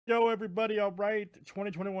go, everybody. All right.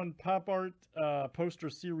 2021 Pop Art Poster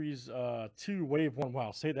Series 2 Wave 1.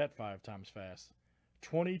 Wow, say that 5 times fast.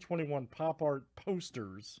 2021 Pop Art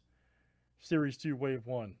Posters Series 2 Wave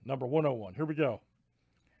 1, number 101. Here we go.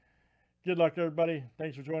 Good luck, everybody.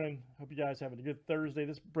 Thanks for joining. Hope you guys having a good Thursday.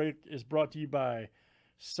 This break is brought to you by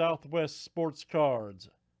Southwest Sports Cards.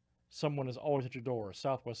 Someone is always at your door.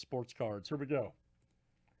 Southwest Sports Cards. Here we go.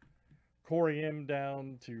 Corey M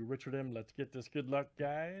down to Richard M. Let's get this. Good luck,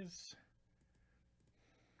 guys.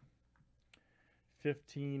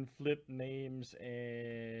 15 flip names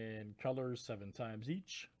and colors 7 times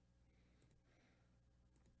each.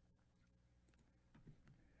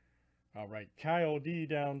 All right, Kyle D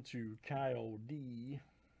down to Kyle D.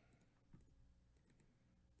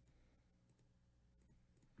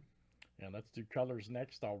 And let's do colors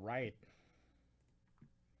next. All right.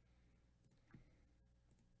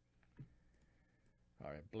 All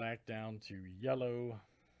right, black down to yellow.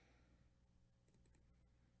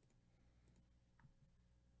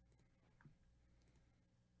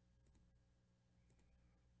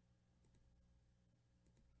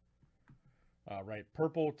 All right,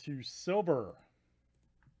 purple to silver.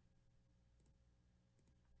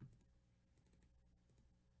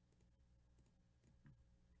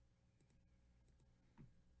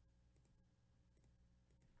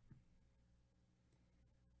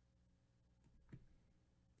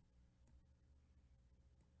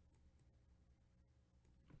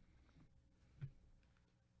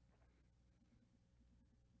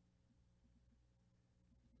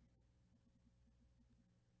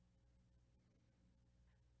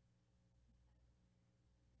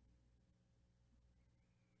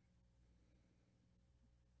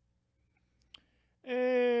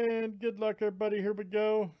 And good luck, everybody. Here we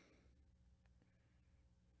go.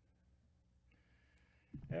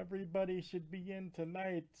 Everybody should be in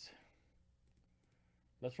tonight.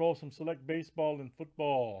 Let's roll some select baseball and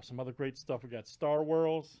football. Some other great stuff. We got Star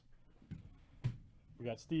Wars. We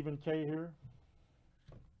got Stephen K here.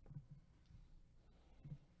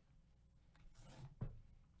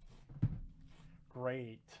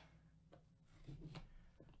 Great.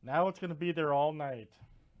 Now it's going to be there all night.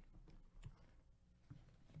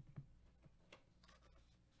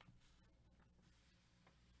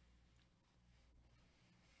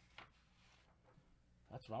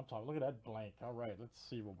 That's what I'm talking. Look at that blank. All right, let's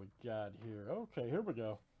see what we got here. Okay, here we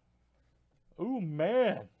go. Ooh,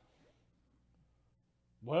 man.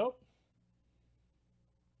 Well,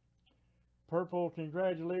 purple,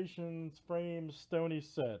 congratulations, frame Stony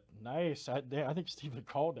set. Nice. I think Steven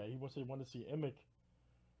called that. He wanted to see Emic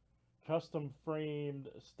custom framed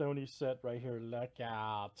Stony set right here. Look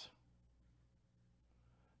out.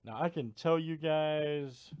 Now, I can tell you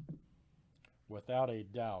guys without a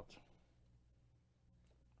doubt,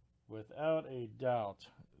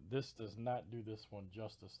 this does not do this one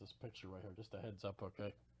justice, this picture right here. Just a heads up,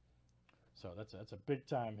 okay? So that's a big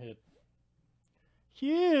time hit.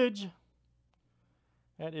 Huge.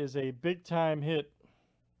 That is a big time hit.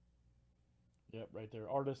 Yep, right there.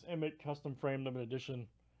 Artist Emic custom frame limited edition.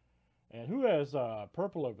 And who has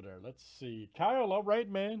purple over there? Let's see. Kyle, all right,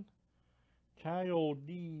 man. Kyle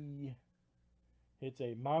D hits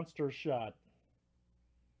a monster shot.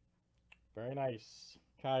 Very nice.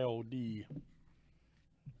 Kyle D.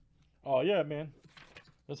 Oh, yeah, man.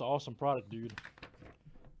 That's an awesome product, dude.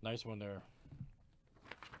 Nice one there.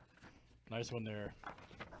 Nice one there.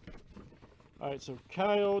 All right, so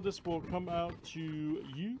Kyle, this will come out to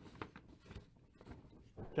you.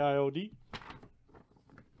 Kyle D.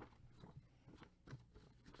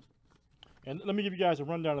 And let me give you guys a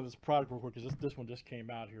rundown of this product real quick, because this one just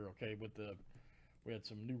came out here, okay? We had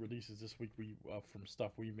some new releases this week from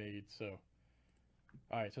stuff we made, so.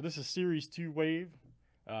 All right, so this is Series 2 Wave.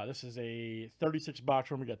 This is a 36 box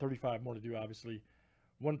room. We got 35 more to do, obviously.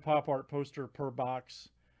 1 pop art poster per box.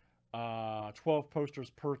 12 posters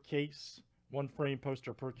per case. 1 frame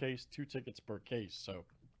poster per case. 2 tickets per case. So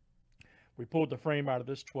we pulled the frame out of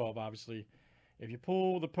this 12, obviously. If you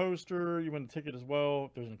pull the poster, you win the ticket as well.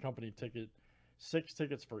 If there's an accompanying ticket, 6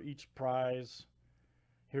 tickets for each prize.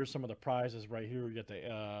 Here's some of the prizes right here. You got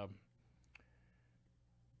the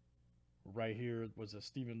right here was a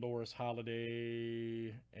Stephen Norris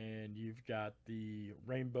holiday, and you've got the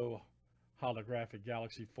rainbow holographic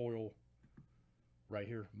galaxy foil right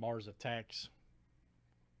here, Mars Attacks.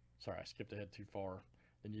 Sorry, I skipped ahead too far.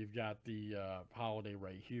 Then you've got the holiday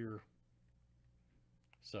right here.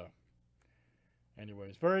 So,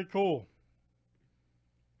 anyways, very cool.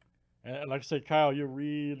 And like I said, Kyle, you'll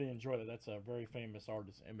really enjoy that. That's a very famous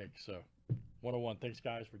artist, Emic. So, 101. Thanks,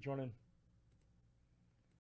 guys, for joining.